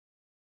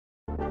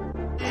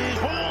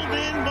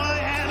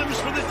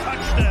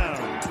touchdown.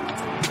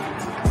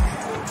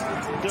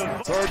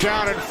 Third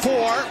down and 4.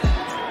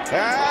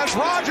 As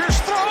Rodgers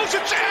throws,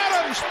 it's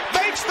Adams,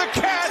 makes the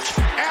catch,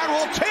 and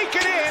will take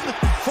it in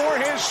for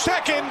his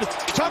second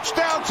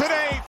touchdown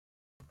today.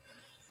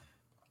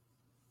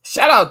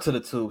 Shout out to the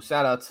two.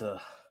 Shout out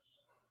to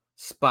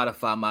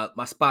Spotify,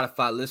 my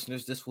Spotify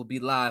listeners. This will be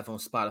live on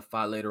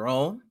Spotify later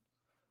on.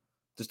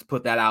 Just to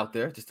put that out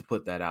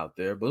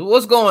there. But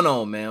what's going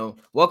on, man?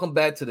 Welcome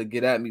back to the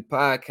Get At Me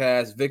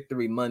podcast,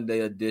 Victory Monday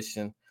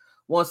edition.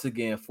 Once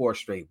again, 4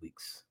 straight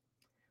weeks.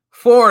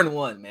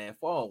 4-1, man.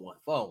 4-1.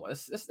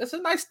 It's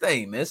a nice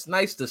thing, man. It's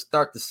nice to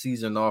start the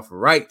season off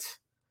right.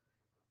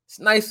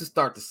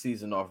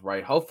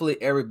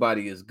 Hopefully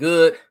everybody is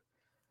good.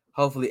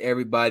 Hopefully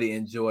everybody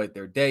enjoyed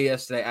their day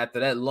yesterday after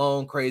that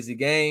long, crazy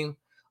game.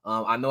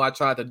 I know I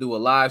tried to do a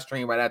live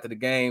stream right after the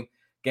game.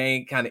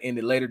 Game kind of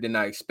ended later than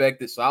I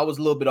expected, so I was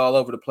a little bit all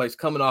over the place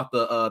coming off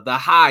the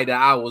high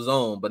that I was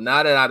on. But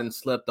now that I done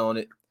slept on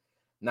it,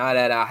 now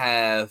that I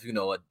have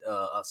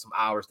some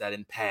hours that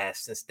didn't pass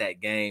since that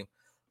game,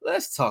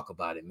 let's talk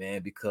about it,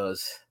 man,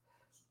 because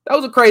that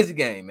was a crazy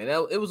game, man.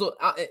 It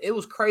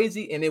was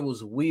crazy and it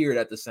was weird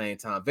at the same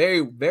time.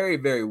 Very, very,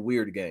 very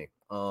weird game.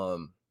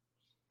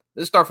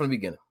 Let's start from the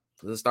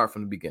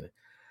beginning.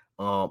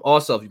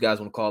 Also, if you guys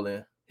want to call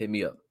in, hit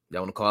me up.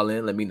 Y'all want to call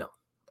in, let me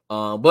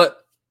know. But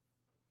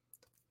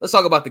let's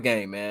talk about the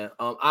game, man.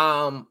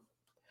 I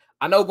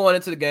know going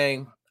into the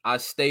game, I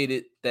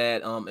stated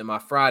that in my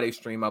Friday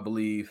stream, I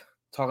believe,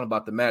 talking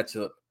about the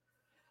matchup,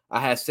 I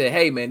had said,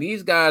 hey, man,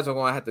 these guys are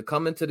going to have to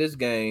come into this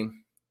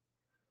game.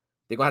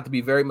 They're going to have to be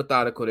very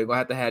methodical. They're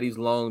going to have these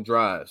long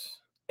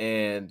drives.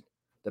 And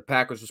the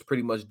Packers was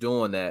pretty much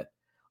doing that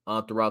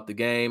throughout the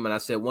game. And I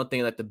said one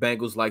thing that the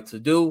Bengals like to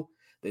do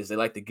is they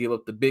like to give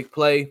up the big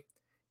play.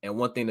 And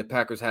one thing the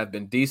Packers have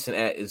been decent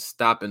at is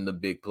stopping the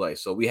big play.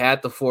 So we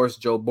had to force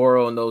Joe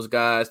Burrow and those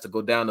guys to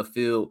go down the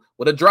field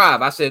with a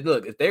drive. I said,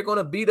 look, if they're going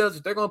to beat us,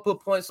 if they're going to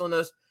put points on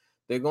us,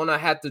 they're going to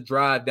have to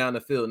drive down the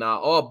field. Now,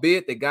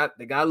 albeit they got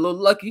a little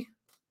lucky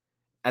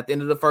at the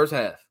end of the first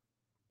half.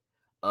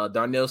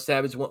 Darnell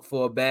Savage went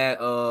for a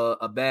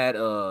bad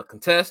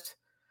contest.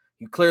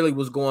 He clearly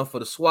was going for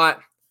the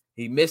swat.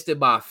 He missed it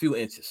by a few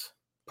inches,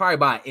 probably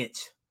by an inch.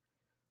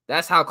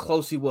 That's how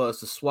close he was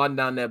to swatting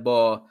down that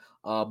ball.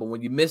 But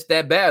when you miss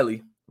that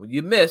badly,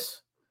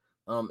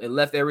 it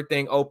left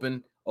everything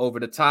open over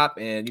the top,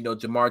 and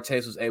Jamar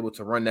Chase was able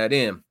to run that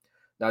in.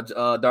 Now,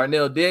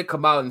 Darnell did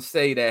come out and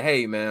say that,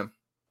 hey, man,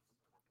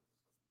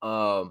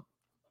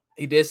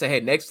 he did say, hey,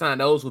 next time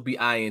those will be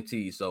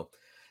INTs. So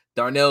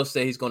Darnell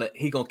said he's gonna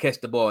catch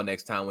the ball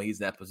next time when he's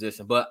in that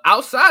position. But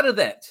outside of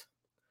that,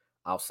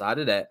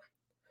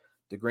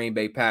 the Green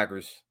Bay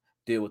Packers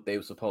did what they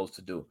were supposed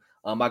to do.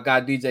 My guy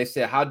DJ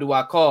said, how do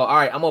I call? All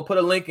right, I'm gonna put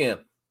a link in.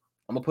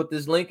 I'm going to put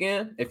this link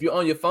in. If you're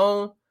on your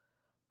phone,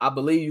 I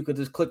believe you can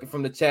just click it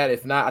from the chat.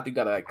 If not, I think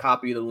you got to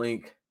copy the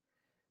link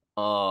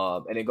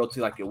and then go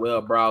to your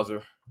web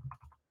browser.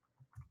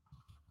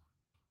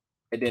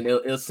 And then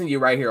it'll send you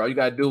right here. All you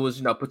got to do is,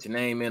 put your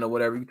name in or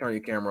whatever. You turn your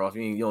camera off.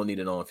 You don't need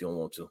it on if you don't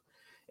want to.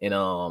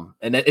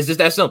 And it's just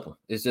that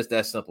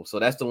simple. So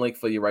that's the link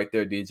for you right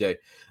there, DJ.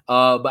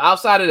 But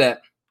outside of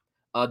that,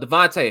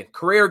 Davante,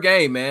 career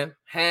game, man.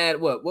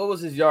 Had what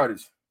was his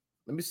yardage?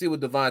 Let me see what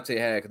Davante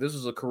had, because this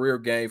was a career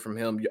game from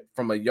him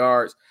from a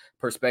yards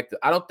perspective.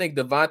 I don't think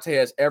Davante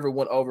has ever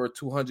went over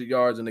 200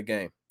 yards in a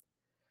game.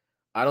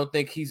 I don't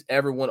think he's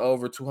ever went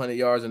over 200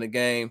 yards in a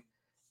game,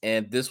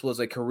 and this was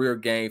a career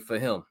game for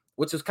him,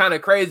 which is kind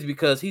of crazy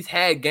because he's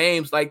had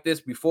games like this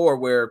before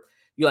where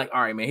you're like,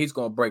 all right, man, he's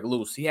going to break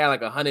loose. He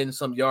had 100 and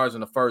some yards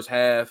in the first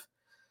half,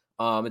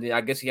 and then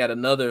I guess he had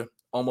another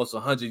almost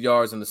 100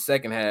 yards in the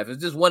second half.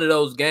 It's just one of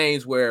those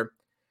games where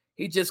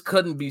he just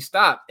couldn't be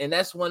stopped. And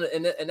that's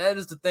and that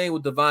is the thing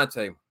with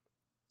Davante,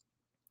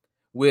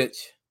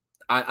 which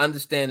I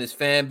understand his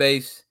fan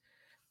base.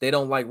 They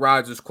don't like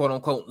Rodgers, quote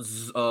unquote,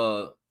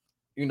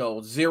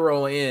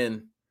 zero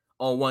in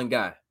on one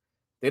guy.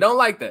 They don't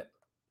like that.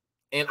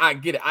 And I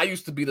get it. I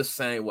used to be the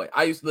same way.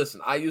 I used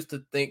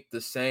to think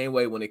the same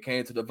way when it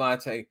came to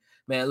Davante.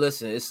 Man,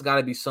 listen, it's got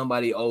to be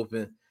somebody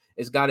open.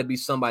 It's got to be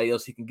somebody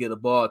else he can get a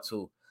ball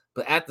to.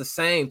 But at the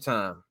same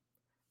time,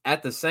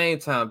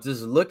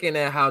 just looking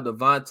at how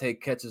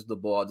Davante catches the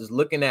ball, just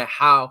looking at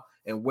how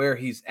and where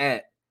he's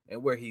at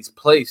and where he's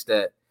placed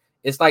at,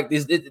 it's like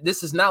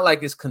this is not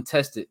like it's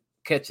contested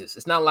catches.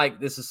 It's not like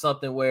this is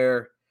something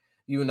where,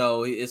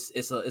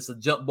 it's a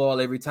jump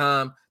ball every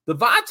time.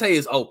 Davante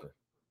is open.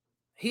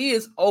 He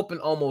is open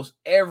almost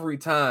every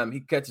time he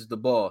catches the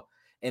ball.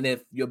 And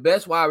if your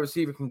best wide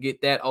receiver can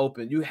get that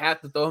open, you have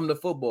to throw him the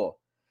football.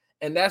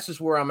 And that's just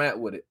where I'm at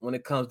with it when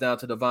it comes down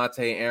to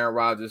Davante and Aaron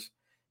Rodgers.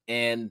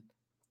 And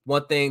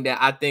one thing that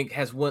I think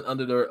has went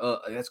under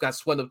has got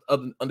swept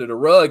up under the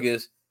rug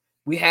is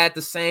we had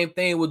the same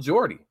thing with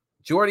Jordy.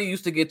 Jordy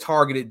used to get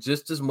targeted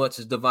just as much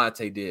as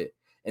Davante did.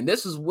 And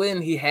this is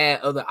when he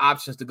had other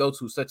options to go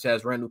to, such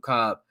as Randall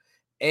Cobb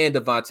and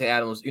Davante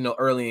Adams,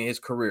 early in his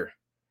career.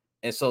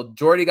 And so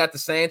Jordy got the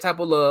same type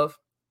of love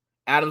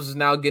Adams is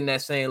now getting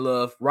that same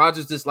love.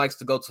 Rodgers just likes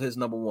to go to his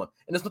number one,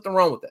 and there's nothing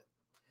wrong with that.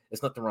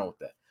 There's nothing wrong with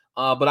that.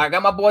 But I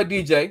got my boy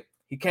DJ.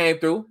 He came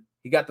through.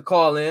 He got the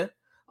call in.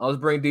 Let's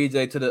bring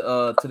DJ to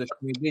the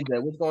stream.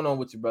 DJ, what's going on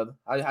with you, brother?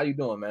 How you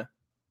doing, man?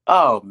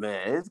 Oh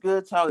man, it's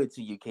good talking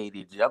to you,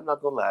 KDG. I'm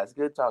not gonna lie, it's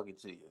good talking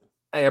to you.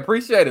 Hey,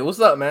 appreciate it. What's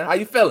up, man? How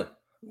you feeling?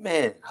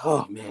 Man,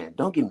 oh man,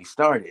 don't get me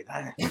started.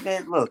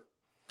 Man, look,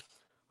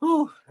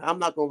 I'm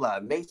not gonna lie.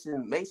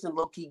 Mason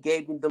low-key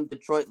gave me them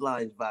Detroit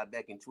Lions vibe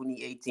back in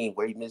 2018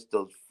 where he missed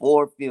those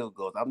 4 field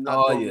goals. I'm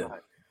not gonna lie.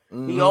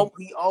 Mm-hmm.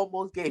 He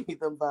almost gave me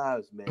them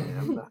vibes, man.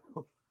 I'm not.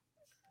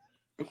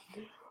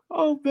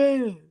 Oh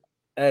man.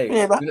 Hey,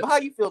 man, how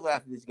you feel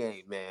after this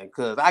game, man?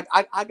 Because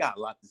I got a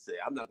lot to say.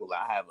 I'm not gonna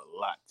lie, I have a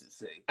lot to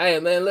say.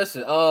 Hey, man,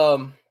 listen.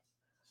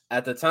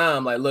 At the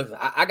time, like, look,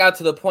 I got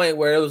to the point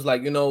where it was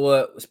like, you know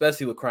what,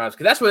 especially with Crosby,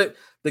 because that's what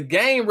the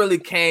game really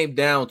came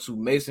down to.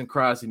 Mason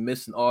Crosby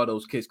missing all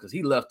those kicks because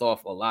he left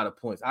off a lot of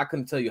points. I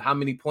couldn't tell you how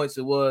many points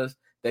it was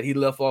that he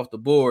left off the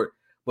board,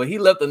 but he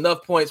left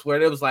enough points where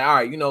it was like, all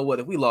right, you know what,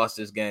 if we lost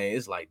this game,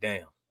 it's like,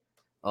 damn.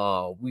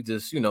 We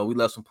just, we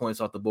left some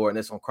points off the board, and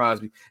it's on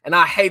Crosby. And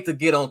I hate to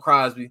get on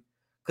Crosby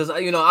because,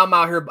 I'm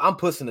out here, I'm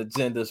pushing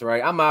agendas,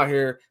 right? I'm out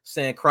here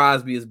saying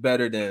Crosby is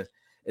better than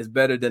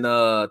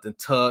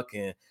Tuck,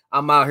 and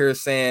I'm out here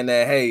saying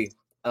that, hey,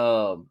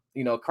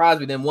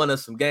 Crosby didn't win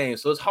us some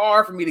games. So it's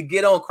hard for me to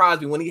get on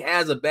Crosby when he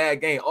has a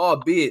bad game,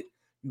 albeit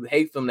you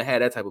hate for him to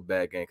have that type of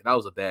bad game because that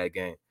was a bad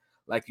game.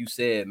 Like you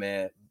said,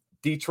 man,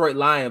 Detroit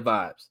Lion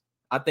vibes.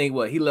 I think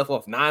he left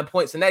off 9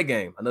 points in that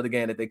game, another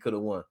game that they could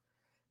have won.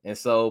 And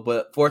so,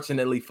 but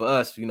fortunately for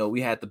us,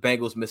 we had the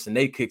Bengals missing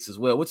 8 kicks as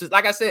well, which is,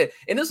 like I said,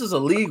 and this is a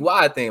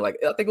league-wide thing. Like,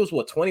 I think it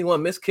was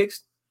 21 missed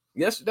kicks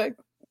yesterday?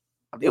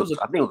 I think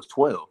it was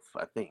 12,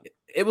 I think.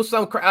 It was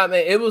some,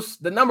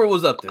 the number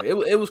was up there.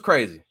 It was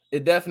crazy.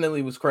 It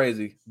definitely was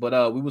crazy.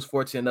 But we was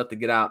fortunate enough to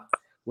get out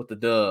with the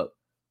dub.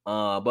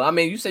 But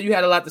you said you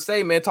had a lot to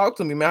say, man. Talk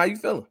to me, man. How you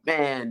feeling?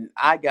 Man,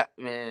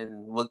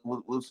 what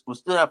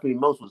stood out for me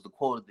most was the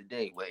quote of the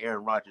day where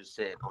Aaron Rodgers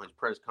said on his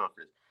press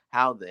conference,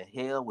 how the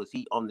hell was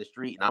he on the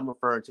street? And I'm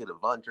referring to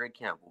Davante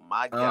Campbell.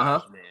 My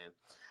gosh, man.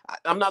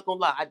 I'm not gonna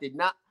lie. I did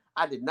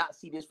not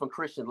see this from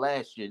Christian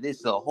last year. This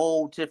is a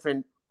whole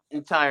different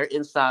entire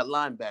inside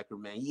linebacker,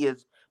 man. He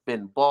has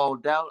been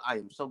balled out. I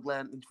am so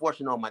glad he's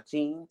fortunate on my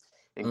team.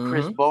 And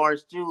Chris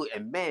Barnes too.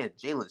 And man,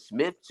 Jalen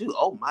Smith too.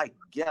 Oh my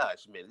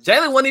gosh, man.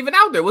 Jalen wasn't even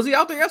out there. Was he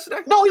out there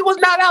yesterday? No, he was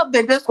not out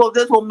there. That's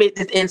what made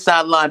this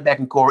inside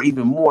linebacking core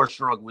even more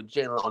strong with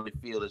Jalen on the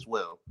field as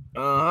well.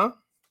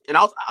 And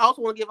I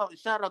also want to give a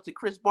shout out to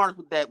Chris Barnes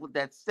with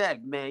that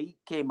sack, man. He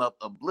came up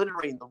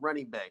obliterating the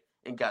running back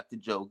and got to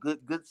Joe.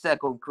 Good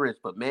sack on Chris,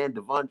 but man,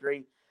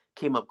 Devondre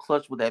came up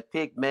clutch with that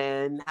pick,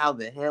 man. How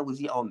the hell was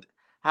he out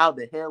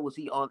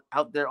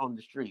there on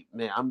the street,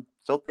 man? I'm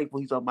so thankful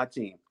he's on my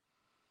team.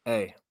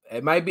 Hey,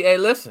 it might be. Hey,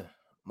 listen,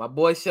 my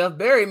boy Chef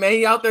Barry, man,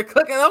 he out there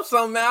cooking up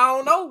something, man. I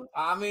don't know.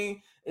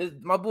 It's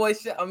my boy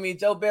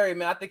Joe Barry,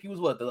 man. I think he was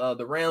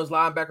the Rams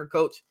linebacker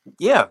coach.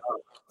 Yeah.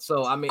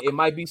 So, it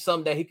might be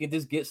something that he can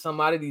just get some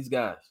out of these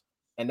guys.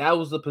 And that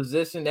was the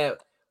position that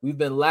we've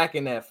been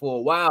lacking at for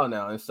a while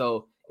now. And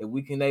so, if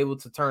we can able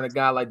to turn a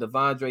guy like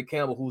Davante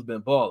Campbell, who's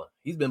been balling,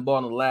 he's been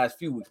balling the last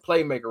few weeks,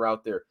 playmaker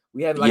out there.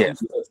 We haven't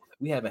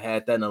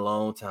had that in a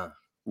long time.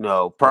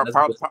 No, probably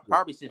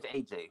since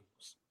AJ.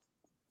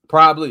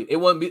 Probably. It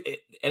wouldn't be,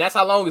 and that's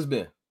how long it's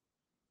been.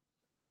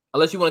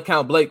 Unless you want to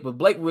count Blake, but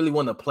Blake really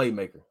wasn't a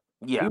playmaker.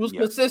 Yeah. He was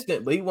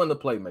consistent, but he wasn't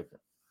a playmaker.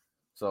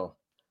 So,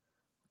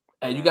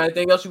 hey, you got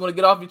anything else you want to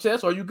get off your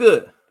chest, or are you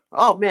good?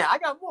 Oh man, I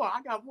got more.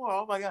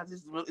 Oh my God,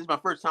 this is my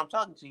first time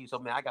talking to you, so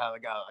man, I got.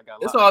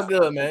 It's all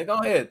good, man. Go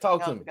ahead,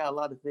 talk to me. I got a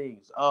lot of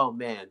things. Oh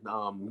man,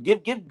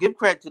 give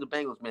credit to the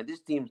Bengals, man. This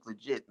team's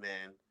legit,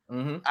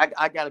 man.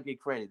 I gotta give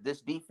credit.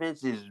 This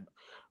defense is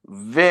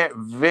very,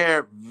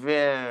 very,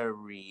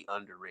 very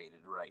underrated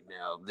right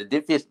now. The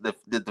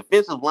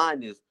defensive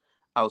line is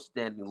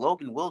outstanding.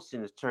 Logan Wilson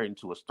has turned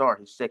into a star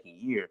his second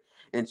year,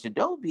 and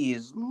Chidobe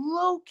is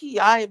low key.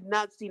 I have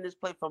not seen this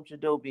play from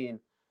Chidobe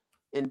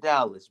in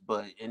Dallas,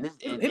 but he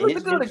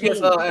looked good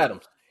against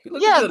Adams.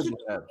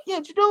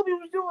 Chidobe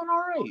was doing all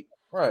right.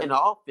 Right. In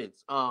the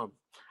offense. I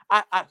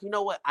you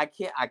know what? I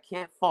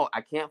can't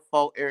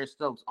fault Eric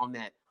Stokes on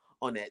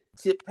that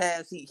tip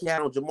pass he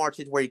had on Jamar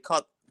Chase where he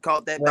caught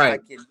that. Right. I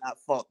cannot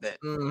fault that.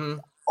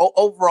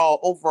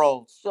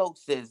 Overall,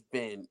 Stokes has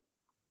been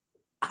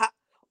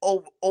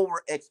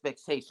over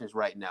expectations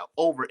right now.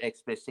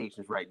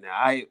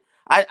 I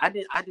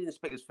didn't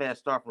expect a fast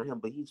start from him,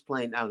 but he's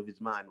playing out of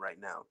his mind right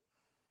now.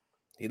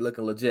 He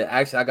looking legit.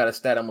 Actually, I got a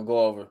stat I'm gonna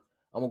go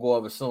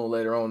over soon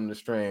later on in the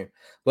stream.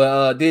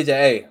 But DJ,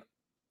 hey,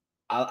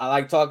 I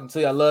like talking to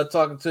you. I love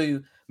talking to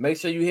you. Make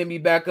sure you hit me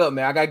back up,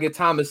 man. I gotta get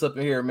Thomas up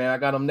in here, man. I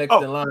got him next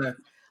in line.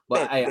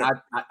 But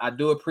I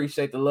do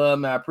appreciate the love,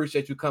 man. I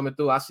appreciate you coming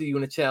through. I see you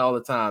in the chat all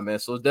the time, man.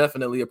 So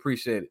definitely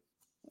appreciate it.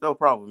 No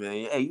problem,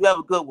 man. Hey, you have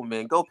a good one,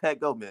 man. Go Pack,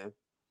 go, man.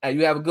 Hey,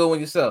 you have a good one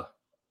yourself.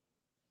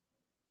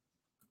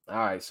 All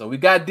right, so we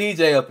got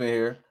DJ up in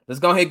here. Let's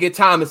go ahead and get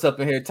Thomas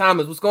up in here.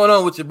 Thomas, what's going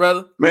on with you,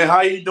 brother? Man,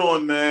 how you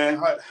doing,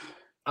 man?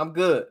 I'm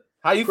good.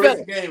 How you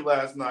feeling? Crazy game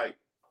last night.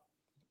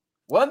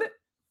 Wasn't it?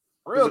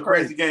 Real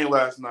crazy game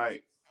last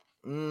night.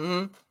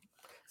 Mm-hmm.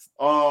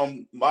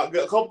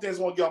 A couple things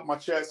I want to get off my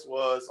chest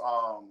was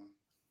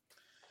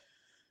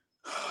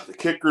the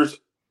kickers.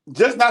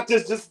 Not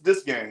just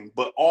this game,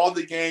 but all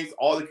the games,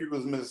 all the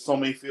kickers missing so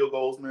many field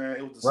goals, man.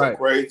 It was just so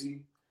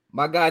crazy.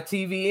 My guy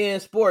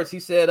TVN Sports, he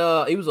said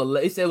it was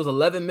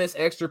 11 missed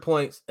extra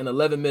points and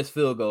 11 missed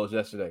field goals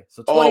yesterday.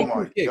 So 22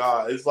 my kicks.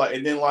 God, it's like,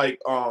 and then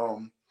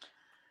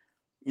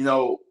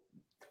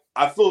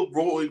I feel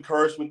real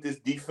encouraged with this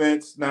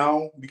defense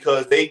now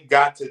because they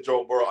got to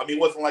Joe Burrow. I mean,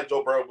 it wasn't like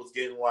Joe Burrow was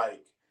getting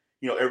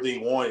everything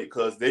he wanted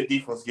because their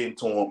defense was getting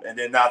to him. And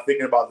then now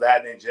thinking about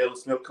that, and then Jalen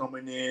Smith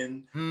coming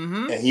in,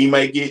 and he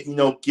might get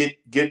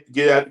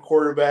at the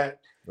quarterback.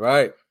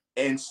 Right.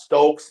 And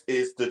Stokes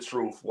is the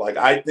truth. Like,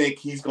 I think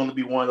he's going to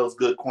be one of those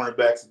good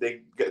cornerbacks that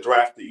they get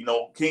drafted.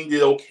 King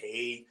did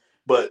okay,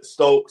 but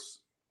Stokes,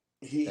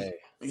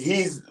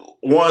 he's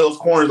one of those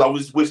corners I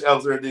just wish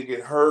Elzer didn't get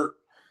hurt.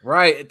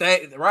 Right.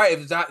 Imagine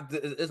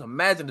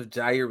if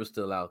Jair was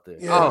still out there.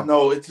 Yeah,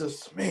 no, it's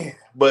just, man.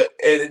 But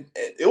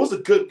it was a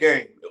good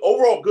game.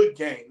 Overall, good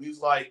game. He was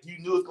like, you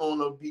knew it was going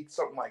to be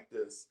something like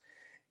this.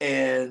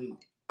 And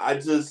I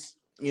just,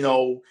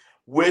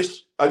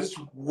 wish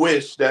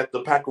that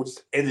the Packers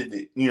just ended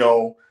it.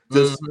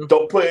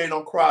 Don't put it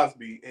on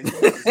Crosby and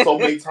so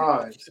many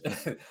times.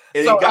 And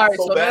it got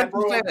so bad,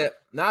 bro.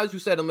 Now that you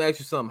said, let me ask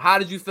you something. How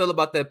did you feel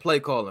about that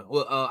play calling?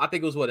 Well, I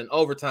think it was in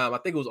overtime. I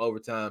think it was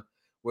overtime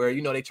where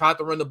they tried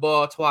to run the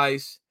ball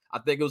twice. I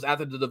think it was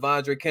after the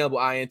Davante Campbell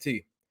INT,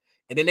 and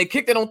then they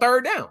kicked it on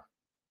third down.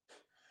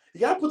 You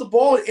got to put the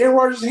ball in Aaron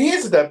Rodgers'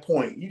 hands at that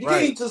point. You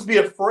can't just be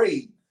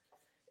afraid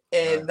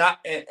and not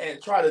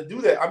and try to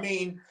do that. I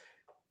mean,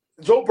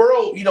 Joe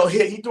Burrow,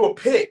 he threw a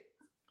pick,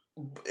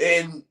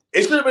 and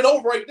it should have been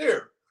over right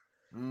there.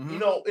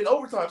 In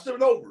overtime, it should have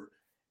been over.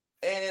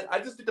 And I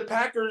just think the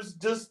Packers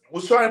just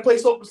was trying to play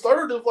so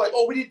conservative, like,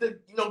 we need to,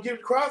 give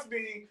it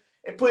Crosby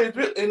and put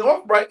it in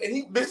upright, and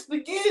he missed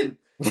again.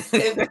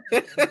 And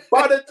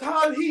by the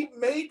time he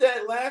made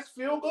that last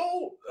field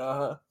goal,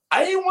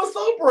 I didn't want to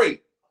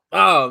celebrate.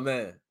 Oh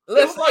man, I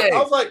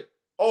was like,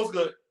 oh, it's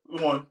good,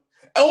 we won.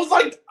 I was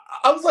like,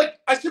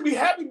 I should be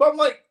happy, but I'm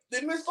like, they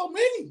missed so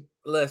many.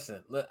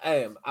 Listen,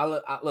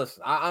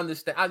 listen. I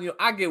understand.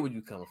 I get where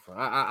you're coming from.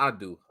 I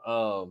do.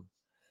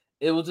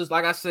 It was just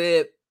like I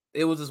said.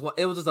 It was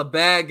just a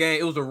bad game.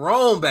 It was the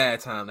wrong bad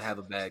time to have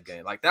a bad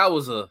game. Like that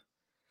was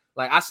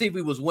I see if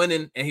we was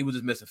winning and he was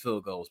just missing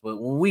field goals. But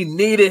when we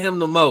needed him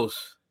the most,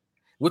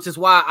 which is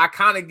why I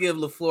kind of give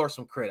LaFleur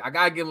some credit. I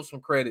gotta give him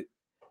some credit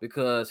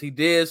because he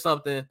did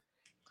something.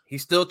 He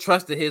still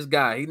trusted his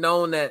guy. He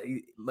known that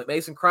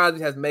Mason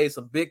Crosby has made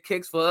some big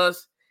kicks for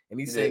us. And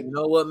he said, you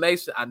know what,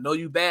 Mason, I know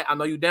you bad. I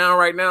know you down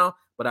right now,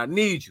 but I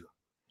need you.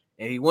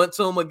 And he went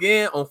to him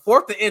again on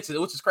 4th and inches,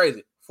 which is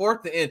crazy.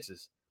 4th and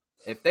inches.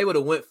 If they would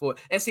have went for it.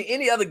 And see,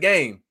 any other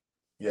game,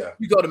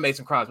 you go to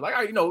Mason Crosby. Like,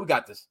 all right, we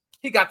got this.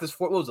 He got this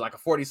for, what was it, like a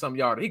 40-something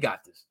yarder. He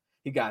got this.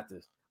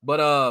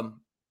 But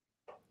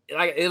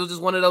it was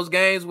just one of those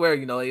games where,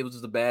 it was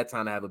just a bad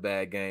time to have a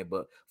bad game.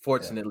 But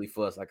fortunately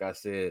for us, like I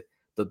said,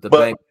 the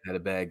Bengals had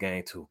a bad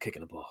game too, kicking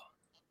the ball.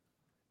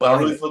 But I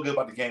really feel good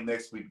about the game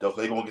next week, though.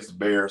 They're going against the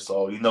Bears,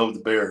 so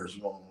the Bears,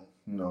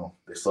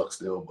 they suck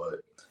still. But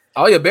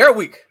Bear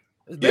week.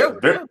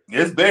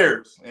 It's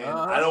Bears, and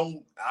I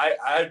don't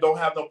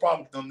have no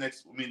problem with them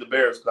the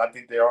Bears, because I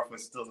think their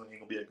offense still ain't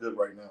gonna be good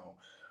right now.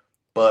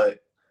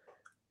 But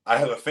I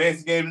have a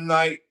fantasy game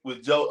tonight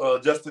with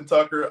Justin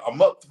Tucker.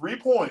 I'm up 3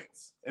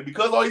 points, and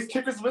because all these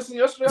kickers missing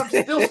yesterday, I'm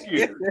still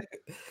scared.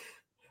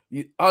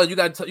 You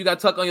got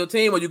Tuck on your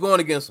team, or you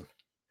going against him?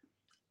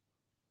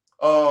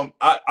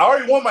 I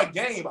already won my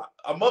game.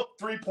 I'm up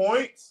 3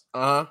 points.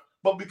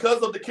 But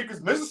because of the kickers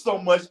missing so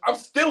much, I'm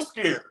still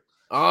scared.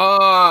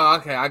 Oh,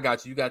 okay. I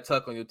got you. You got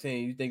Tuck on your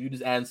team. You think you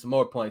just adding some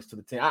more points to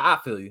the team. I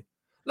feel you.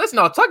 Listen,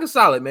 no, Tuck is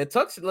solid, man.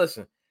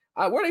 Listen.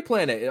 Where are they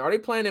playing at? Are they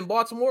playing in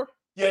Baltimore?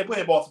 Yeah, they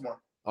play in Baltimore.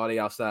 Oh, they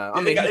outside.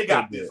 Yeah, they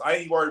got this. I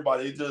ain't worried about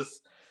it. It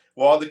just,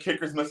 all the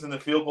kickers missing the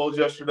field goals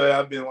yesterday,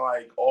 I've been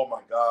like, oh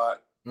my God.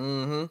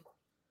 Mm-hmm.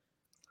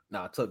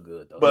 Nah, it took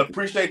good though. But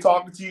appreciate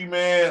talking to you,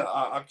 man.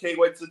 I can't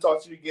wait to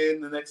talk to you again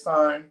the next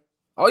time.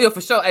 Oh yeah,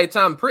 for sure. Hey,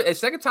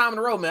 second time in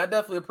a row, man. I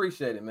definitely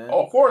appreciate it, man.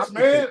 Oh, of course,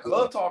 man. I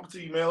love talking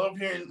to you, man. I love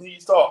hearing you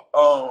talk.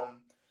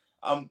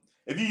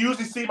 If you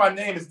usually see my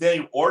name, it's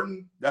Daniel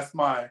Orton. That's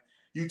my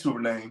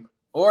YouTuber name.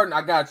 Orton,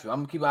 I got you. I'm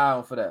gonna keep an eye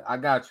on for that. I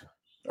got you.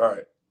 All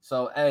right.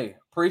 So, hey,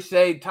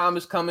 appreciate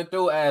Thomas coming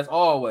through as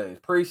always.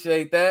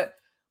 Appreciate that.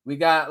 We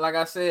got, like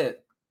I said,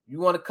 you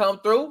want to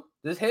come through?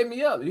 Just hit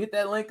me up. You hit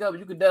that link up,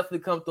 you could definitely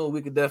come through.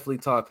 We could definitely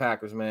talk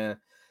Packers, man.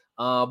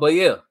 But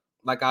yeah,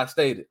 like I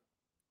stated,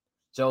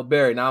 Joe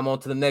Barry. Now I'm on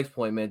to the next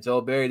point, man. Joe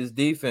Barry, this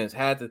defense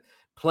had to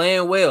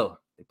playing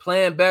well. They're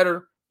playing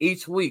better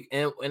each week.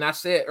 And I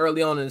said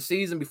early on in the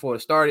season before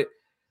it started,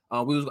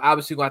 we was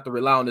obviously going to have to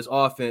rely on this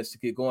offense to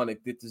get going and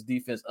get this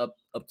defense up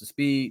to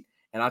speed.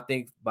 And I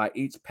think by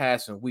each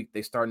passing week,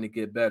 they're starting to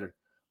get better.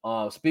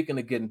 Speaking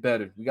of getting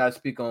better, we got to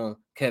speak on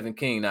Kevin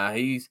King. Now,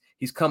 he's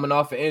coming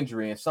off an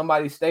injury, and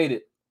somebody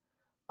stated,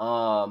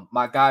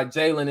 my guy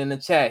Jalen in the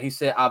chat, he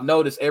said, I've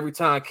noticed every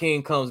time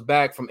King comes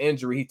back from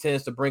injury, he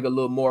tends to bring a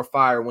little more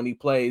fire when he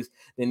plays.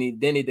 Then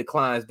he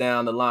declines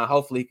down the line.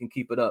 Hopefully he can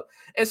keep it up.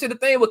 And see, the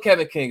thing with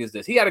Kevin King is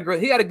this: he had a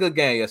good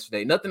game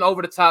yesterday. Nothing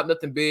over the top,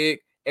 nothing big.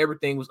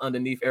 Everything was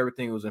underneath.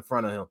 Everything was in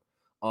front of him.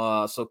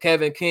 So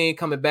Kevin King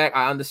coming back,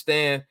 I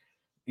understand.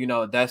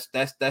 That's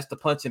the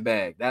punching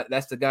bag.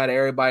 That's the guy that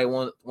everybody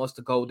wants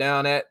to go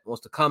down at,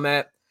 wants to come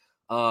at.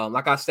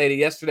 Like I stated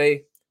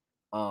yesterday,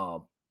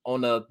 before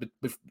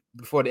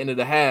the end of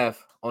the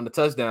half on the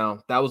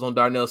touchdown, that was on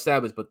Darnell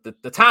Savage, but the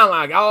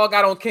timeline all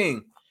got on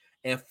King,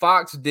 and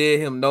Fox did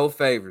him no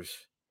favors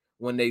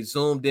when they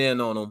zoomed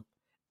in on him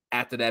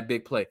after that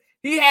big play.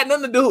 He had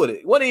nothing to do with it.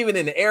 It wasn't even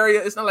in the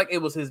area. It's not like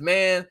it was his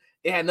man.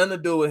 It had nothing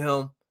to do with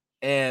him.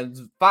 And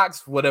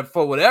Fox,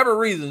 for whatever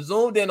reason,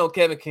 zoomed in on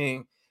Kevin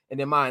King, and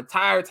then my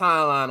entire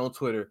timeline on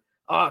Twitter,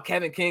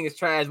 Kevin King is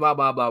trash, blah,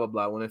 blah, blah, blah,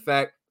 blah. When in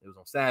fact, it was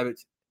on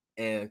Savage,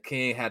 and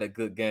King had a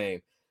good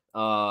game.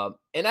 And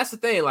that's the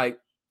thing. Like,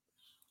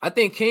 I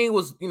think King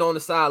was, on the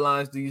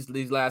sidelines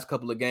these last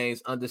couple of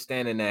games,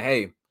 understanding that,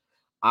 hey,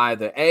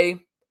 either A,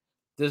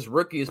 this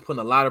rookie is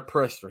putting a lot of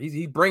pressure.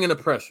 He's bringing the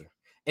pressure,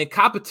 and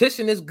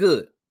competition is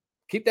good.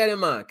 Keep that in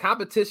mind.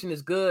 Competition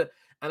is good,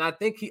 and I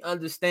think he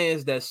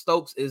understands that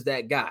Stokes is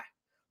that guy.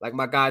 Like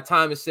my guy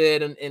Thomas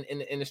said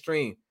in the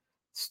stream,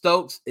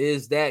 Stokes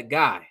is that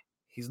guy.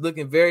 He's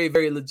looking very,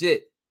 very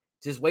legit.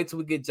 Just wait till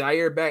we get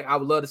Jair back. I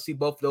would love to see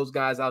both of those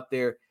guys out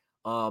there,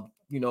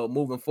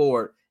 moving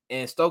forward.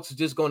 And Stokes is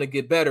just going to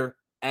get better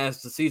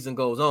as the season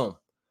goes on.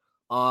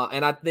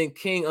 And I think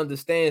King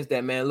understands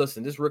that, man.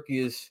 Listen, this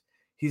rookie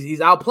he's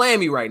outplaying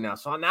me right now.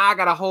 So now I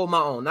got to hold my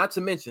own. Not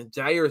to mention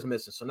Jair is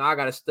missing. So now I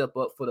got to step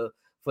up for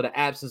the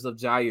absence of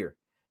Jair.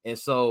 And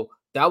so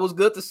that was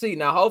good to see.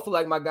 Now, hopefully,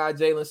 like my guy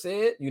Jalen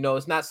said,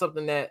 it's not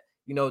something that,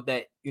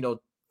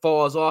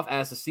 falls off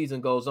as the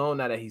season goes on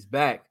now that he's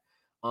back.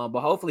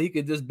 But hopefully he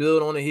can just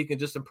build on it. He can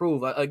just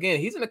improve. Again,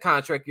 he's in a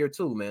contract year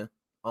too, man.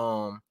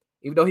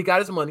 Even though he got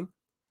his money.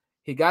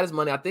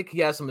 I think he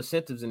has some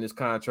incentives in his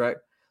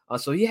contract.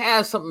 So he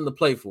has something to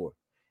play for.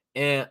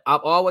 And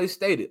I've always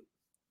stated,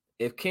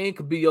 if King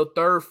could be your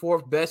third,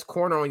 fourth best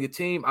corner on your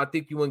team, I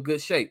think you're in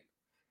good shape.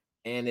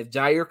 And if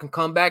Jair can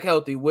come back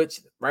healthy,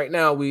 which right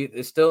now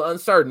it's still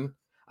uncertain,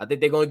 I think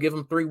they're going to give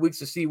him 3 weeks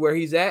to see where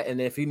he's at. And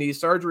if he needs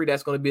surgery,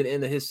 that's going to be the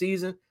end of his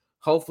season.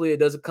 Hopefully it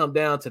doesn't come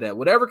down to that.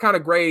 Whatever kind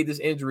of grade this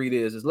injury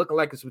is, it's looking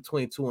like it's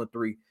between 2 and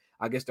 3.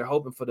 I guess they're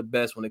hoping for the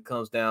best when it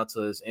comes down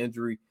to his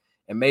injury.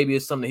 And maybe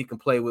it's something he can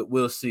play with.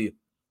 We'll see.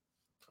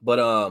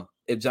 But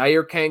if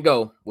Jair can't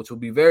go, which will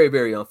be very,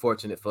 very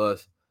unfortunate for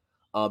us,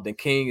 then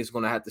King is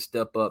going to have to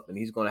step up, and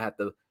he's going to have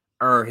to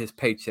earn his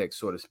paycheck,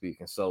 so to speak.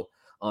 And so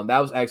that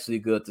was actually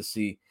good to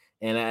see.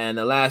 And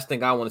the last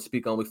thing I want to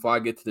speak on before I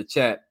get to the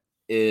chat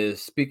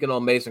is speaking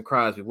on Mason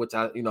Crosby, which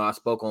I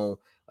spoke on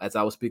as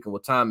I was speaking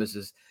with Thomas.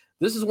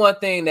 This is one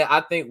thing that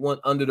I think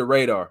went under the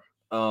radar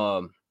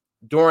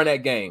during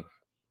that game.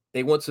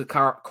 They went to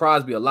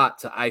Crosby a lot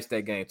to ice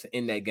that game, to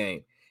end that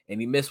game. And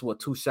he missed,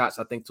 2 shots,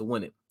 I think, to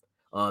win it.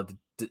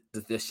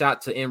 The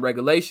shot to end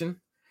regulation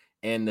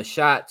and the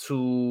shot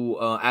to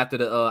after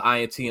the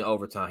INT in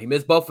overtime. He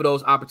missed both of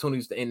those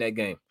opportunities to end that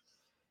game.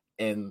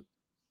 And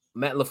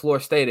Matt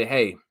LaFleur stated,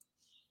 hey,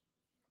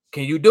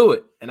 can you do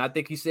it? And I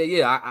think he said,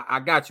 yeah, I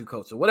got you,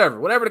 coach. So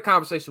whatever the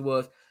conversation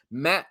was,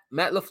 Matt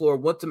LaFleur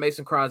went to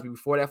Mason Crosby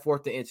before that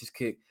 4th and inches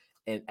kick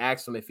and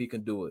asked him if he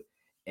can do it.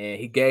 And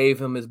he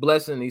gave him his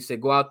blessing. And he said,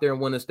 go out there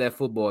and win us that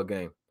football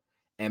game.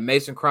 And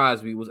Mason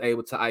Crosby was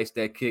able to ice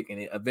that kick,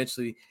 and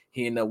eventually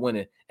he ended up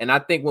winning. And I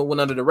think what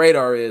went under the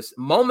radar is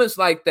moments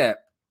like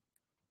that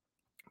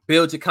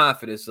build your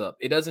confidence up.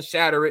 It doesn't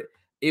shatter it.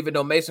 Even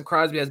though Mason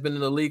Crosby has been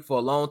in the league for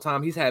a long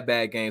time, he's had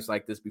bad games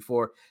like this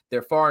before.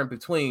 They're far in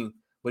between,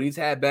 but he's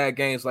had bad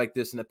games like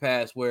this in the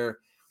past where,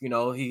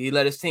 he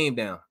let his team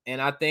down.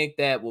 And I think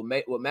that what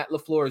Matt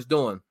LaFleur is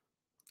doing,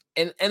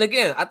 and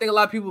again, I think a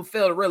lot of people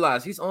fail to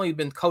realize he's only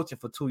been coaching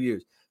for 2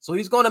 years. So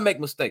he's going to make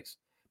mistakes.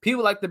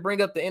 People like to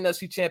bring up the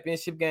NFC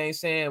Championship game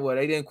saying, well,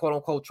 they didn't quote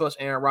unquote trust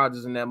Aaron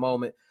Rodgers in that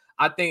moment.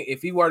 I think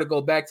if he were to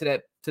go back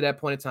to that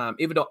point in time,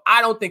 even though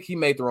I don't think he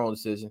made the wrong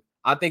decision,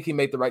 I think he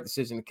made the right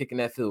decision in kicking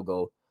that field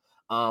goal.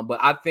 But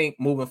I think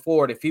moving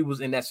forward, if he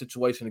was in that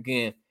situation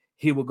again,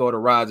 he would go to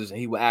Rodgers and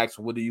he would ask,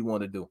 what do you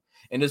want to do?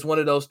 And it's one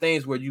of those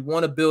things where you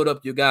want to build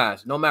up your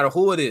guys, no matter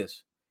who it is.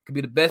 It could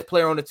be the best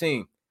player on the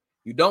team.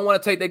 You don't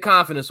want to take their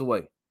confidence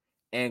away.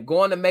 And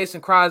going to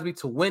Mason Crosby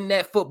to win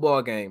that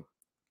football game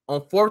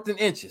on 4th and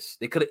inches,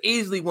 they could have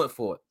easily went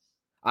for it.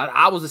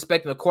 I was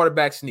expecting a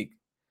quarterback sneak,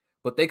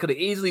 but they could have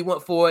easily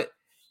went for it.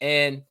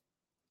 And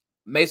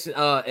Matt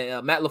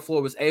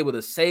LaFleur was able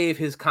to save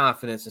his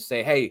confidence and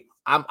say, hey,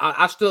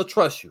 I still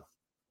trust you.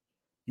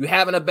 You're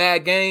having a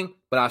bad game,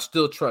 but I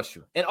still trust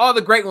you. And all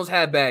the great ones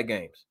had bad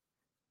games.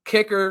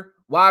 Kicker,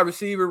 wide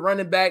receiver,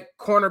 running back,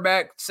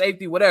 cornerback,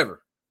 safety,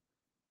 whatever.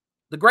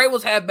 The great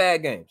ones have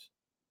bad games.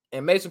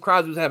 And Mason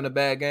Crosby was having a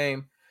bad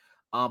game.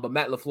 But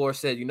Matt LaFleur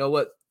said, you know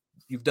what?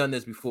 You've done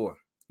this before.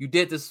 You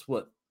did this,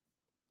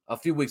 a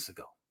few weeks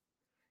ago.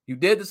 You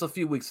did this a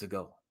few weeks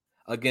ago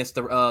against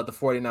the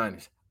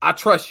 49ers. I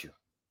trust you.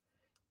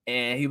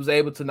 And he was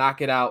able to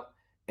knock it out,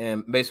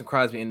 and Mason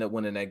Crosby ended up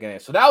winning that game.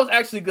 So that was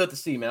actually good to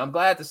see, man. I'm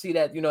glad to see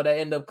that, that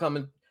ended up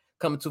coming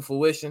to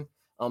fruition.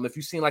 If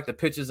you've seen like the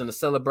pictures and the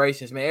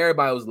celebrations, man,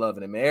 everybody was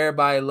loving it, man.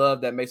 Everybody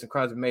loved that Mason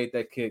Crosby made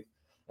that kick.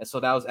 And so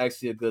that was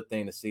actually a good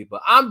thing to see.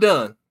 But I'm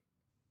done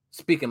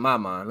speaking my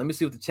mind. Let me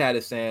see what the chat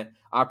is saying.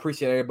 I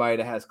appreciate everybody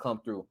that has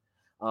come through.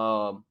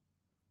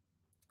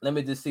 Let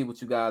me just see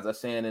what you guys are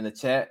saying in the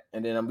chat,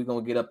 and then we're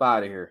going to get up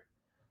out of here.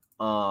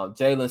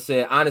 Jalen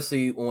said,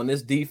 honestly, when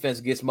this defense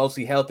gets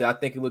mostly healthy, I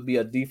think it would be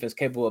a defense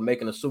capable of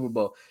making a Super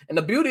Bowl. And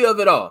the beauty of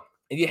it all,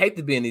 and you hate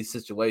to be in these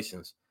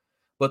situations,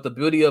 but the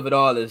beauty of it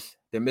all is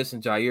they're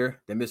missing Jair,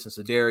 they're missing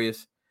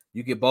Sedarius.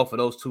 You get both of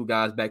those two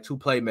guys back, two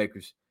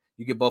playmakers.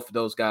 You get both of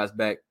those guys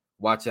back.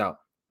 Watch out,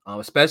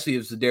 especially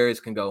if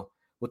Sedarius can go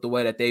with the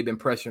way that they've been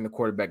pressuring the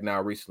quarterback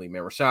now recently,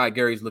 man. Rashad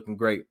Gary's looking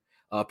great.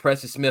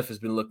 Preston Smith has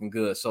been looking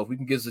good. So if we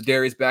can get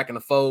Sedarius back in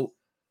the fold,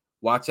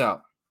 watch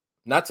out.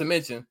 Not to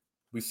mention,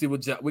 we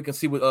can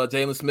see what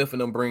Jalen Smith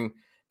and them bring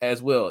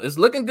as well. It's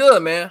looking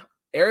good, man.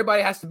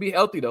 Everybody has to be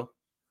healthy, though.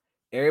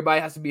 Everybody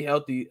has to be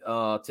healthy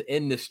to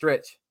end this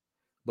stretch.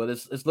 But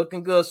it's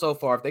looking good so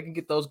far. If they can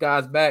get those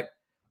guys back,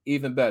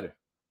 even better.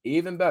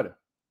 Even better.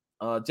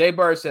 Jay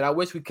Bird said, I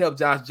wish we kept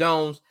Josh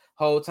Jones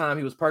whole time.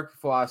 He was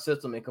perfect for our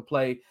system and could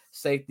play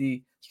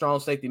safety, strong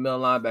safety, middle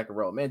linebacker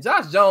role. Man,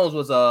 Josh Jones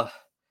was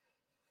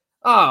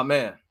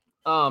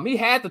he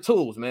had the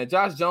tools, man.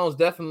 Josh Jones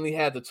definitely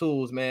had the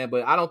tools, man,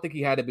 but I don't think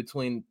he had it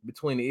between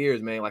the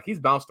ears, man. Like, he's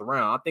bounced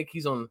around. I think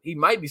he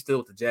might be still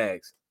with the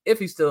Jags. If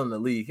he's still in the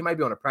league, he might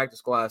be on a practice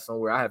squad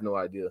somewhere. I have no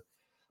idea.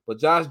 But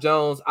Josh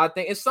Jones, I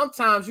think, and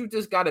sometimes you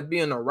just got to be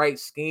in the right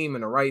scheme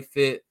and the right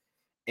fit.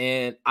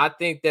 And I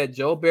think that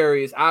Joe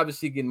Barry is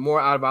obviously getting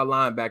more out of our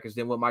linebackers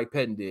than what Mike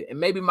Pettin did. And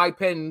maybe Mike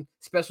Pettin's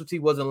specialty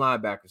wasn't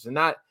linebackers. And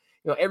not,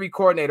 every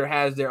coordinator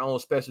has their own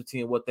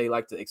specialty and what they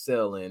like to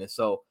excel in. And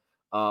so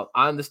I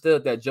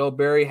understood that Joe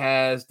Barry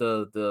has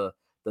the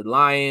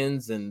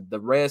Lions and the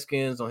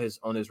Redskins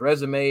on his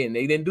resume, and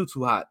they didn't do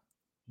too hot.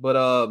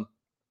 But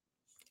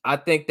I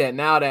think that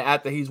now that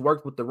after he's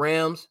worked with the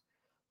Rams,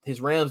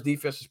 his Rams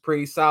defense is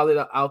pretty solid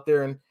out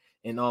there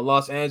in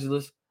Los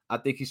Angeles. I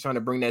think he's trying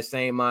to bring that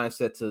same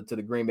mindset to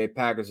the Green Bay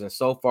Packers, and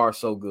so far,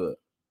 so good.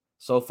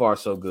 So far,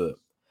 so good.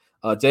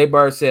 Jay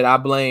Bird said, I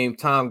blame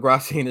Tom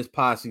Grossi and his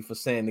posse for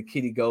saying the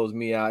kitty goes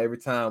meow every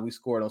time we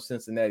scored on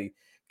Cincinnati.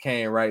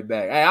 Came right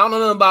back. Hey, I don't know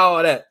nothing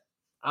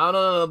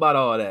about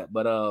all that.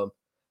 But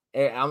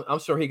I'm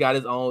sure he got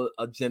his own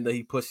agenda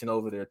he pushing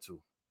over there too.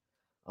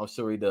 I'm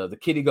sure he does. The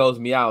kitty goes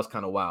meow is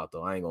kind of wild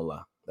though. I ain't gonna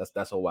lie.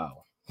 That's a wild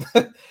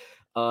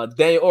one.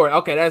 Daniel Orr.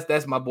 Okay,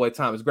 that's my boy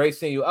Tom. It's great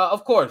seeing you.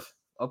 Of course,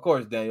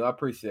 Daniel. I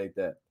appreciate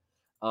that.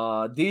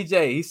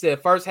 DJ, he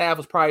said first half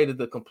was probably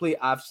the complete.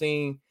 I've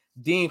seen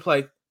Dean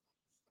play.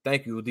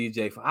 Thank you,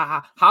 DJ.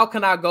 How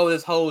can I go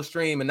this whole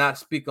stream and not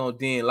speak on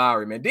Dean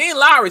Lowry, man? Dean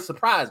Lowry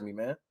surprised me,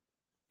 man.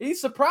 He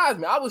surprised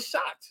me. I was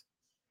shocked.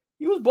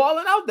 He was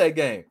balling out that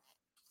game.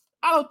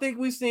 I don't think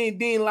we've seen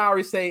Dean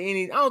Lowry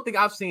I don't think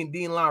I've seen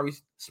Dean Lowry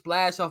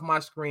splash off my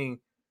screen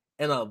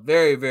in a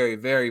very, very,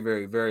 very,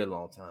 very, very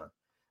long time.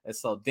 And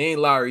so Dean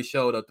Lowry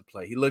showed up to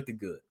play. He looked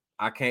good.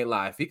 I can't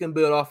lie. If he can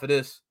build off of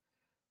this,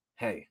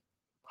 hey,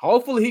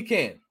 hopefully he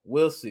can.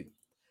 We'll see.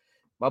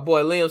 My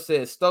boy Liam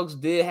said Stokes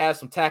did have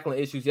some tackling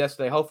issues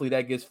yesterday. Hopefully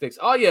that gets fixed.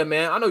 Oh, yeah,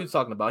 man. I know what you're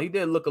talking about. He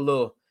did look a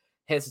little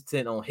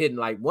hesitant on hitting.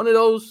 Like one of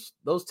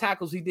those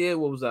tackles he did,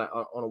 what was that,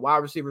 on a wide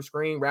receiver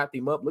screen, wrapped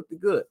him up, looked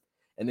good.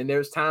 And then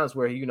there's times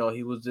where, he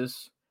was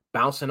just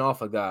bouncing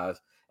off of guys.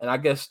 And I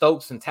guess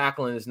Stokes and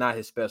tackling is not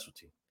his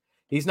specialty.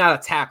 He's not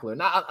a tackler.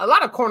 Now, a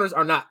lot of corners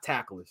are not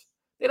tacklers.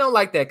 They don't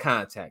like that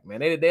contact, man.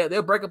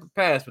 They'll break up a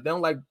pass, but they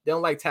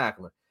don't like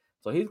tackling.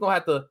 So he's gonna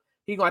have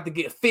to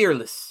get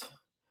fearless.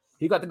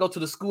 He got to go to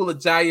the school of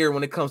Jair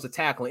when it comes to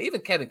tackling. Even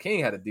Kevin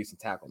King had a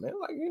decent tackle, man.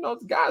 Like,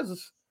 the guys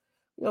was,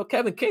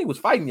 Kevin King was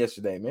fighting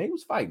yesterday, man. He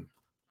was fighting.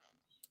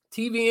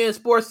 TVN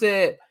Sports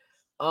said,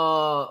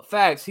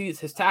 facts,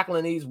 his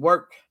tackling needs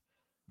work.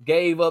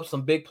 Gave up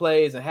some big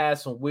plays and had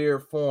some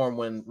weird form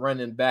when the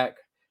running back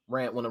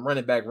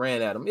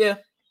ran at him. Yeah,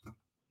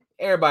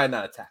 everybody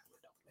not a tackler,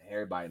 though, man.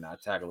 Everybody not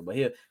a tackler, but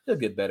he'll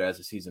get better as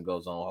the season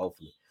goes on,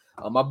 hopefully.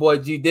 My boy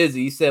G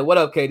Dizzy, he said, what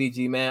up,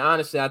 KDG, man?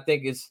 Honestly, I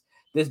think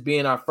this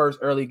being our first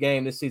early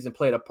game this season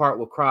played a part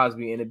with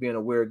Crosby and it being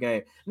a weird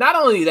game. Not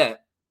only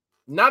that,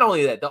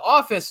 the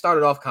offense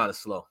started off kind of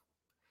slow.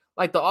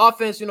 Like the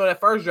offense, that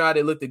first drive,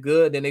 they looked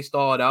good. Then they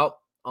stalled out.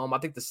 I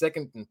think the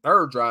second and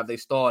third drive, they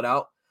stalled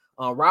out.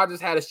 Rodgers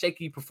had a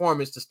shaky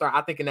performance to start,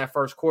 I think, in that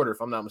first quarter, if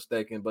I'm not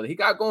mistaken. But he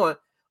got going.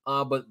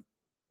 But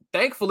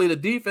thankfully, the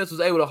defense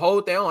was able to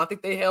hold their own. I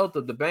think they held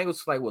the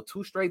Bengals like,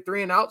 2 straight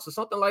 3-and-outs or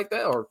something like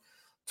that, or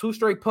 2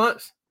 straight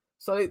punts.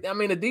 So,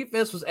 the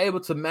defense was able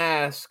to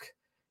mask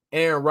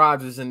Aaron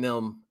Rodgers and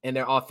them and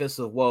their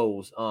offensive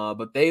woes.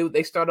 But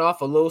they started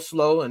off a little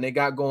slow and they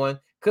got going.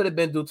 Could have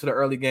been due to the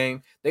early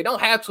game. They don't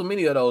have too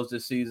many of those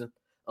this season.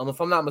 If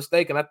I'm not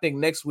mistaken, I think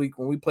next week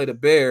when we play the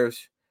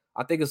Bears,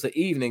 I think it's an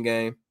evening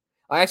game.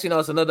 I actually know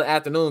it's another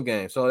afternoon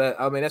game. So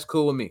that's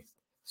cool with me.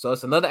 So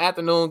it's another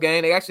afternoon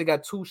game. They actually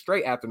got 2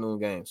 straight afternoon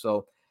games.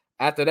 So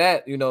after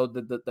that,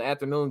 the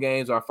afternoon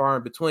games are far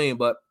in between.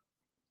 But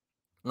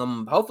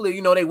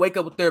hopefully, they wake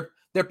up with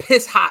their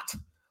piss hot,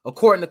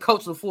 according to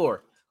Coach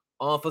LaFleur,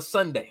 for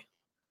Sunday.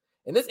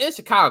 And this in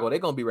Chicago, they're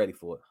gonna be ready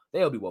for it.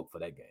 They'll be woke for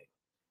that game.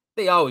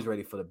 They always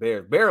ready for the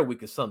Bears. Bear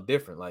week is something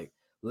different. Like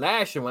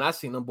last year when I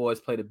seen them boys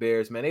play the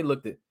Bears, man,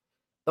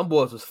 them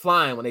boys was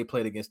flying when they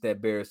played against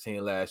that Bears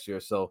team last year.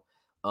 So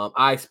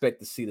I expect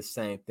to see the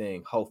same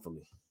thing,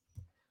 hopefully.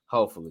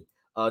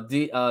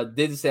 Did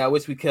you say I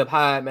wish we kept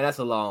Hyde? Man, that's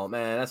a lost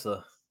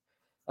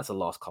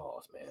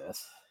cause, man.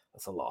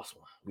 That's a lost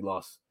one.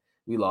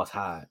 We lost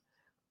Hyde.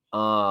 A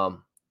lot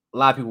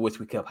of people wish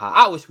we kept Hyde.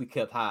 I wish we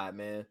kept Hyde,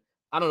 man.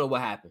 I don't know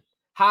what happened.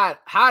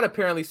 Hyde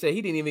apparently said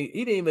he didn't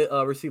even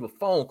receive a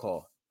phone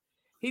call.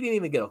 He didn't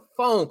even get a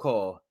phone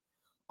call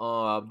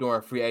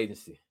during free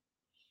agency.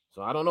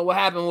 So I don't know what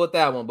happened with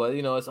that one, but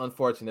it's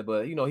unfortunate.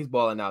 But he's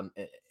balling out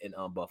in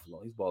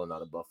Buffalo. He's balling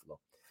out in Buffalo.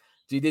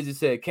 G Digit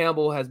said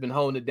Campbell has been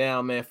holding it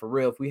down, man, for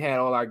real. If we had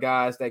all our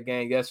guys that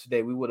game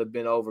yesterday, we would have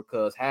been over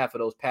because half of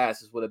those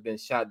passes would have been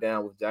shot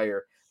down with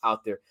Jair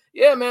out there.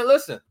 Yeah, man,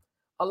 listen.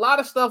 A lot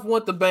of stuff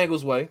went the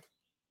Bengals' way.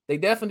 They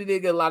definitely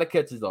did get a lot of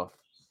catches off.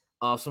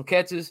 Some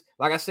catches,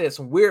 like I said,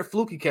 some weird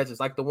fluky catches,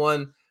 like the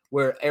one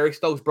where Eric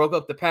Stokes broke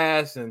up the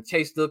pass and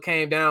Chase still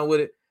came down with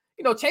it.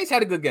 Chase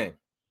had a good game.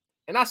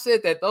 And I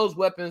said that those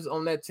weapons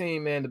on that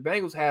team, man, the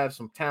Bengals have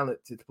some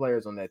talented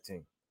players on that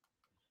team.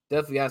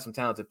 Definitely have some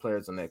talented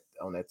players on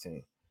that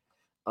team.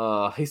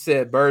 He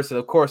said, Bird said,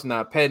 of course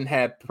not. Pettin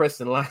had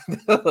Preston lined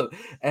up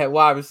at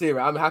wide receiver.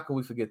 I mean, how can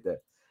we forget that?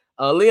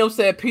 Liam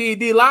said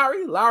PED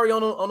Lowry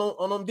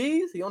on them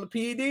D's. He on the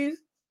PEDs.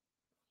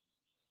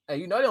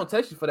 Hey, they don't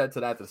text you for that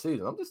till after the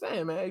season. I'm just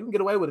saying, man, you can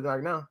get away with it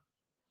right now.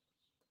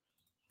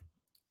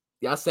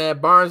 Y'all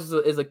said Barnes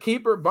is a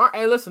keeper.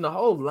 Hey, listen, the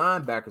whole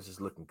linebackers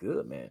is looking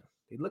good, man.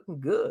 They're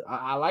looking good.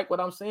 I like what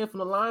I'm seeing from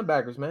the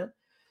linebackers, man.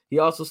 He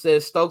also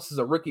says Stokes is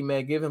a rookie,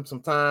 man. Give him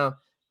some time.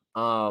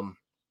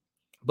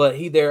 But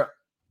he there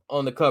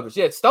on the coverage.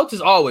 Yeah, Stokes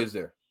is always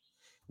there.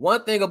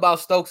 One thing about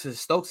Stokes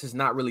is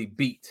not really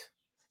beat.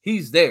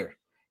 He's there.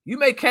 You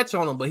may catch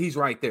on him, but he's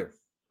right there.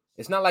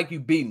 It's not like you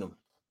beating him.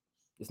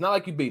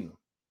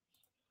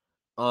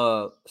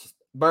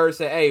 Bird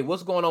said, hey,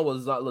 what's going on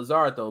with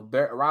Lazard, though?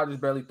 Rodgers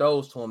barely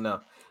throws to him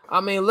now.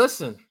 I mean,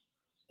 listen,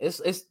 this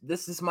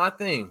is my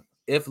thing.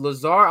 If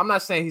Lazard, I'm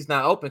not saying he's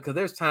not open because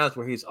there's times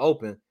where he's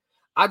open.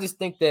 I just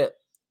think that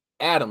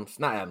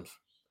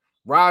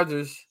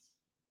Rodgers,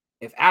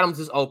 if Adams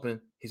is open,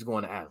 he's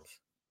going to Adams.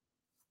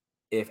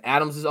 If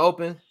Adams is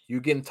open, you're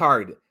getting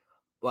targeted.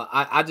 Well,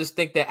 I just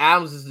think that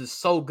Adams is just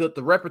so good.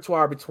 The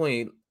repertoire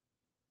between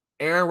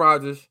Aaron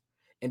Rodgers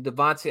and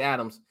Davante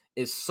Adams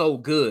is so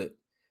good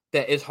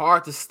that it's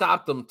hard to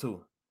stop them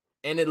two.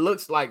 And it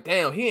looks like,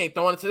 damn, he ain't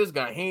throwing it to this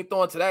guy. He ain't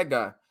throwing it to that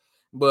guy.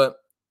 But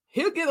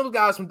he'll give those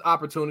guys some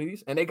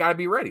opportunities, and they got to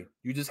be ready.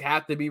 You just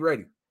have to be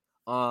ready.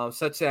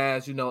 Such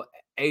as,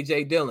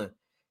 A.J. Dillon.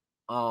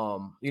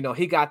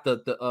 He got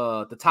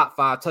the top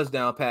 5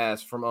 touchdown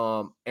pass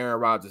from Aaron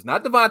Rodgers.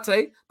 Not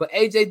Davante, but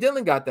A.J.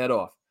 Dillon got that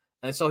off.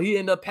 And so he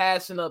ended up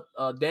passing up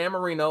Dan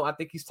Marino. I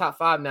think he's top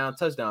 5 now in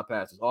touchdown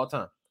passes all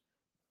time.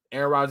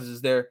 Aaron Rodgers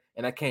is there,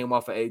 and that came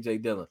off of A.J.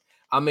 Dillon.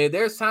 I mean,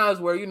 there's times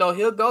where,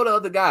 he'll go to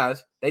other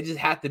guys. They just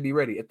have to be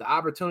ready. If the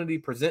opportunity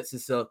presents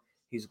itself,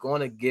 he's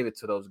going to give it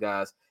to those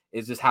guys.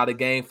 It's just how the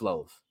game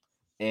flows.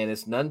 And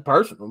it's nothing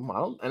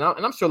personal.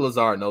 I'm sure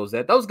Lazard knows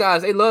that. Those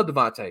guys, they love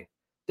Davante.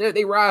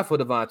 They ride for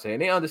Davante,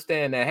 and they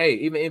understand that, hey,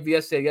 even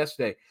MVS said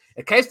yesterday,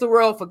 in case the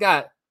world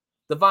forgot,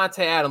 Davante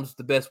Adams is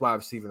the best wide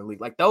receiver in the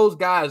league. Like, those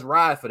guys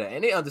ride for that,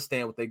 and they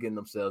understand what they're getting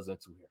themselves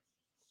into here.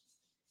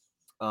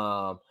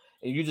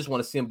 And you just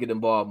want to see them get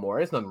involved more.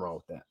 There's nothing wrong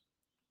with that.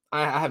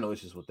 I have no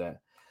issues with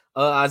that.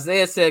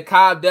 Isaiah said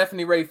Cobb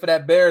definitely ready for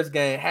that Bears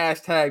game.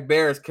 #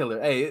 Bears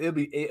killer. Hey,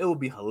 it would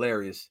be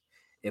hilarious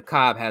if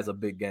Cobb has a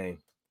big game.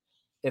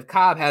 If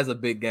Cobb has a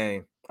big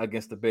game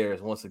against the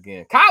Bears once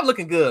again. Cobb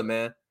looking good,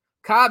 man.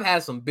 Cobb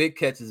has some big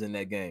catches in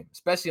that game,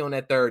 especially on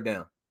that 3rd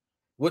down,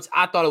 which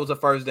I thought it was a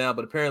 1st down,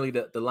 but apparently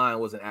the line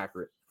wasn't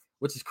accurate,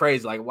 which is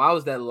crazy. Like, why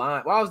was that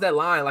line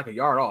like a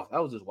yard off?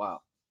 That was just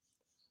wild.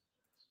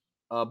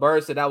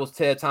 Bird said that was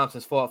Ted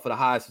Thompson's fault for the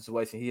Hyde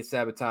situation. He had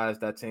sabotaged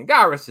that team.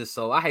 God rest his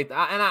soul. I hate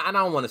that, and I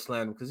don't want to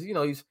slander him because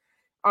he's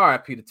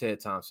RIP to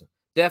Ted Thompson.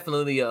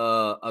 Definitely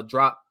a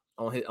drop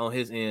on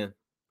his end.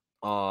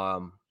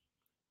 That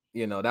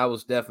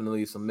was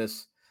definitely some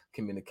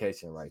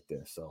miscommunication right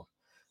there. So,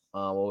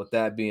 well, with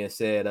that being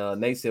said,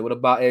 Nate said, what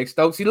about Eric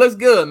Stokes? He looks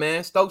good,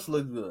 man. Stokes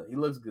looks good. He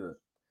looks good.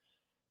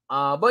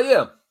 But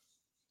yeah,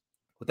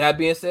 with that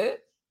being said,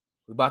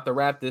 we're about to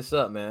wrap this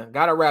up, man.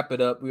 Got to wrap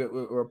it up.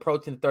 We're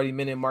approaching the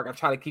 30-minute mark. I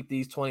try to keep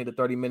these 20 to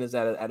 30 minutes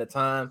at a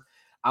time.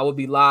 I will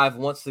be live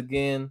once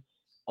again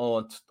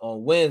on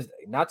Wednesday.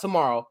 Not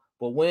tomorrow,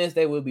 but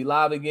Wednesday we'll be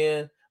live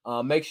again.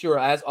 Make sure,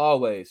 as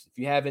always, if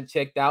you haven't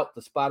checked out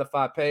the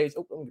Spotify page,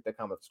 let me get that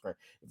comment off the screen.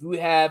 If you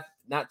have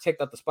not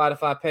checked out the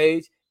Spotify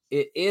page,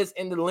 it is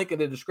in the link in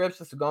the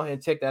description, so go ahead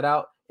and check that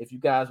out. If you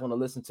guys want to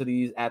listen to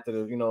these after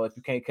the, if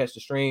you can't catch the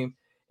stream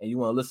and you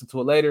want to listen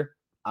to it later,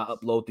 I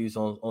upload these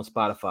on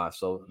Spotify.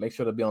 So make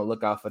sure to be on the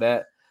lookout for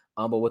that.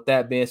 But with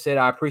that being said,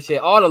 I appreciate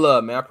all the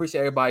love, man. I appreciate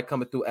everybody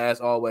coming through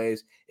as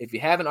always. If you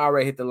haven't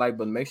already hit the like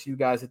button, make sure you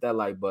guys hit that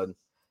like button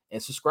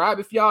and subscribe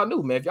if y'all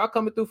new, man. If y'all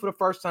coming through for the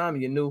first time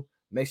and you're new,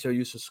 make sure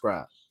you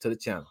subscribe to the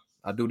channel.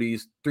 I do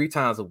these 3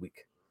 times a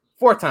week,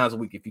 4 times a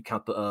week if you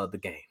count the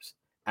games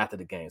after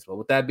the games. But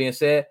with that being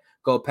said,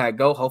 go Pack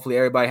Go. Hopefully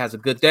everybody has a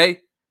good day,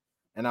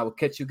 and I will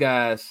catch you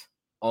guys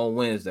on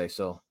Wednesday.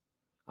 So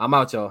I'm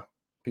out, y'all.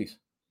 Peace.